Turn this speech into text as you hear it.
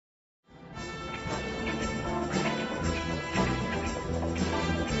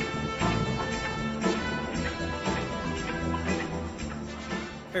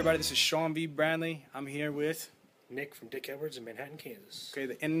everybody, this is Sean V. Bradley. I'm here with Nick from Dick Edwards in Manhattan, Kansas.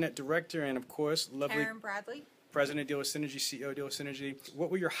 the internet director and, of course, lovely Karen Bradley, President of Deal with Synergy, CEO of Deal with Synergy. What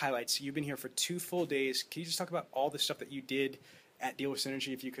were your highlights? You've been here for 2 full days. Can you just talk about all the stuff that you did at Deal with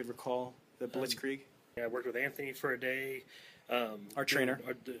Synergy, if you could recall the Blitzkrieg? I worked with Anthony for a day. Our trainer.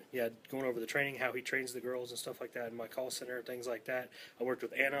 Going over the training, how he trains the girls and stuff like that in my call center, things like that. I worked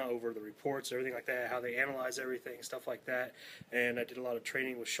with Anna over the reports, everything like that, how they analyze everything, stuff like that. And I did a lot of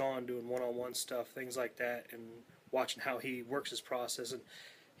training with Sean, doing one-on-one stuff, things like that, and watching how he works his process and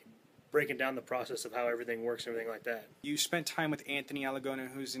breaking down the process of how everything works and everything like that. You spent time with Anthony Alagona,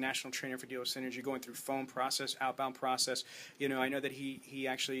 who's the national trainer for Deal with Synergy, going through phone process, outbound process. You know, I know that he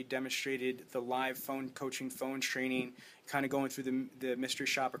actually demonstrated the live phone coaching, phone training, kind of going through the mystery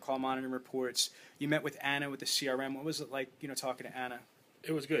shopper call monitoring reports. You met with Anna with the CRM. What was it like, you know, talking to Anna?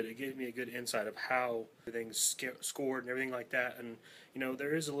 It was good. It gave me a good insight of how everything's scored and everything like that. And, you know,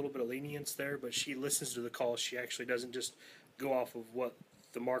 there is a little bit of lenience there, but she listens to the calls. She actually doesn't just go off of what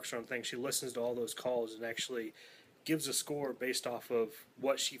the marks are on things. She listens to all those calls and actually gives a score based off of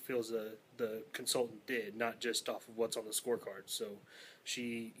what she feels the consultant did, not just off of what's on the scorecard. So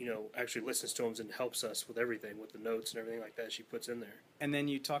she, you know, actually listens to them and helps us with everything, with the notes and everything like that she puts in there. And then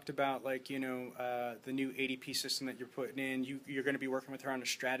you talked about, like, you know, the new ADP system that you're putting in. You're going to be working with her on a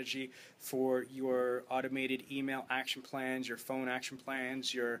strategy for your automated email action plans, your phone action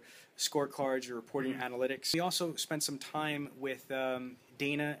plans, your scorecards, your reporting analytics. We also spent some time with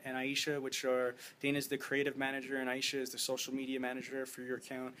Dana and Aisha, which are, Dana's the creative manager and Aisha is the social media manager for your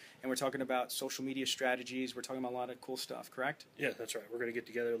account. And we're talking about social media strategies. We're talking about a lot of cool stuff, correct? Yeah, that's right. We're going to get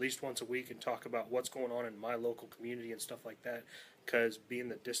together at least once a week and talk about what's going on in my local community and stuff like that. Because being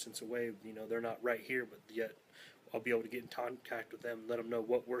the distance away, you know, they're not right here, but yet I'll be able to get in contact with them and let them know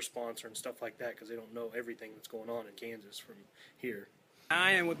what we're sponsoring and stuff like that, because they don't know everything that's going on in Kansas from here.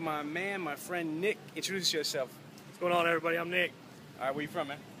 I am with my man, my friend Nick. Introduce yourself. What's going on, everybody? I'm Nick. All right, where you from,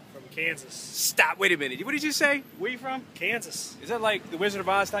 man? From Kansas. Stop, wait a minute. What did you say? Where you from? Kansas. Is that like the Wizard of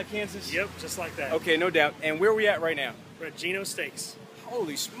Oz type Kansas? Yep, just like that. Okay, no doubt. And where are we at right now? We're at Gino Steaks.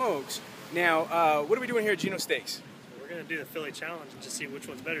 Holy smokes. Now, what are we doing here at Gino Steaks? We're going to do the Philly Challenge and just see which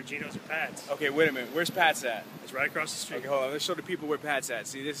one's better, Gino's or Pat's. Okay, wait a minute. Where's Pat's at? It's right across the street. Okay, hold on. Let's show the people where Pat's at.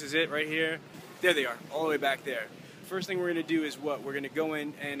 See, this is it right here. There they are, all the way back there. First thing we're going to do is what? We're going to go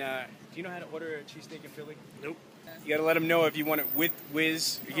in and, do you know how to order a cheesesteak in Philly? Nope. You got to let them know if you want it with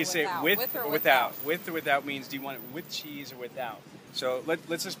whiz. You can say with or without. With or without means do you want it with cheese or without. So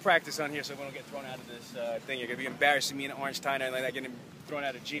let's just practice on here so we don't get thrown out of this thing. You're going to be embarrassing me in an orange tie and like that, getting thrown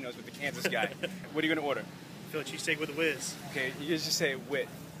out of Gino's with the Kansas guy. What are you going to order? Philly cheesesteak with a whiz. Okay, you just say with.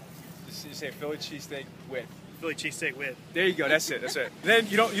 Just say Philly cheesesteak with. Philly cheesesteak with. There you go. That's it. That's it. Then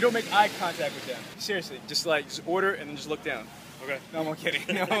you don't make eye contact with them. Seriously, just order and then just look down. Okay. No, I'm kidding.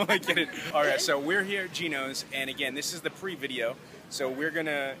 No, I'm kidding. All right, so we're here at Gino's, and again, this is the pre-video. So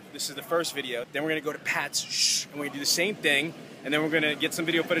this is the first video. Then we're gonna go to Pat's, and we're gonna do the same thing, and then we're gonna get some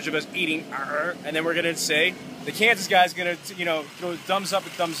video footage of us eating, and then we're gonna say the Kansas guy's gonna, you know, throw thumbs up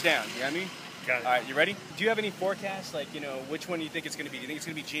and thumbs down. You know what I mean? Got it. All right, you ready? Do you have any forecasts, like, you know, which one do you think it's gonna be? Do you think it's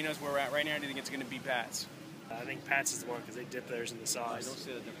gonna be Gino's where we're at right now, or do you think it's gonna be Pat's? I think Pat's is the one because they dip theirs in the sauce. Don't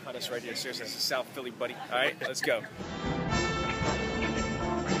say that they'll cut us right here. Seriously, this is South Philly, buddy. All right, let's go.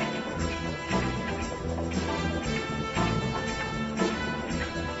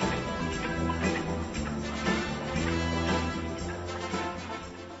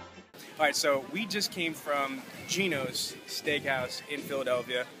 All right, so we just came from Gino's Steakhouse in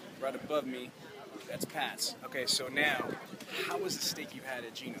Philadelphia. Right above me, that's Pat's. Okay, so now, how was the steak you had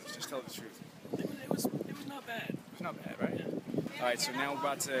at Gino's? Just tell the truth. It was not bad. It was not bad, right? Yeah. All right, so now we're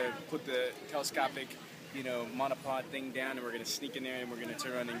about to put the telescopic, you know, monopod thing down, and we're going to sneak in there, and we're going to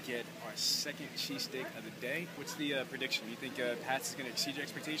turn around and get our second cheesesteak of the day. What's the prediction? You think Pat's is going to exceed your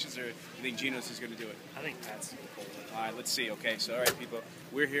expectations, or you think Gino's is going to do it? I think Pat's is going to pull it. All right, let's see. Okay, so all right, people,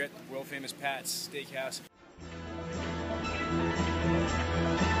 we're here at the world-famous Pat's Steakhouse.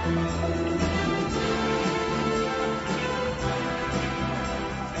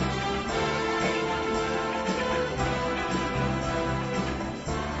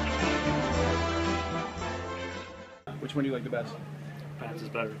 Which one do you like the best? Pat's is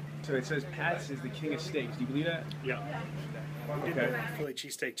better. So it says Pat's is the king of steaks. Do you believe that? Yeah. Okay. Philly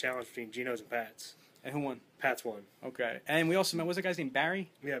cheesesteak challenge between Gino's and Pat's. And who won? Pat's won. Okay. And we also met, what was the guy's name?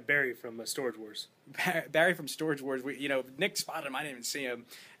 Barry? Yeah, Barry from Storage Wars. Barry from Storage Wars. Nick spotted him. I didn't even see him,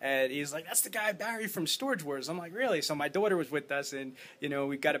 and he's like, "That's the guy, Barry from Storage Wars." I'm like, "Really?" So my daughter was with us, and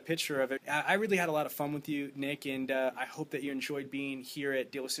we got a picture of it. I really had a lot of fun with you, Nick, and I hope that you enjoyed being here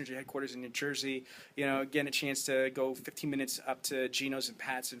at Dealer Synergy headquarters in New Jersey. Getting a chance to go 15 minutes up to Gino's and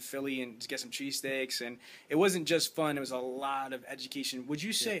Pat's in Philly and get some cheesesteaks, and it wasn't just fun. It was a lot of education. Would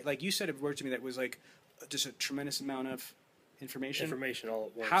you say, like you said a word to me that was like just a tremendous amount of information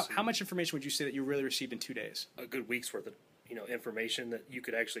all at once. How much information would you say that you really received in 2 days? A good week's worth of information that you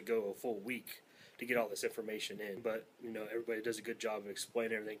could actually go a full week to get all this information in. But everybody does a good job of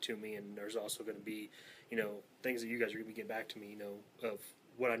explaining everything to me, and there's also going to be things that you guys are going to be getting back to me of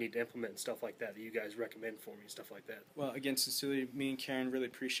what I need to implement and stuff like that you guys recommend for me and stuff like that. Well, again, sincerely, me and Karen really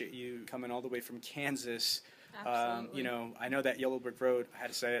appreciate you coming all the way from Kansas. Absolutely. I know that Yellow Brick Road, I had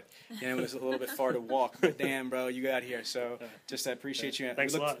to say it, it was a little bit far to walk, but damn, bro, you got here. So just I appreciate you.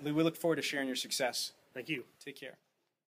 Thanks a lot. We look forward to sharing your success. Thank you. Take care.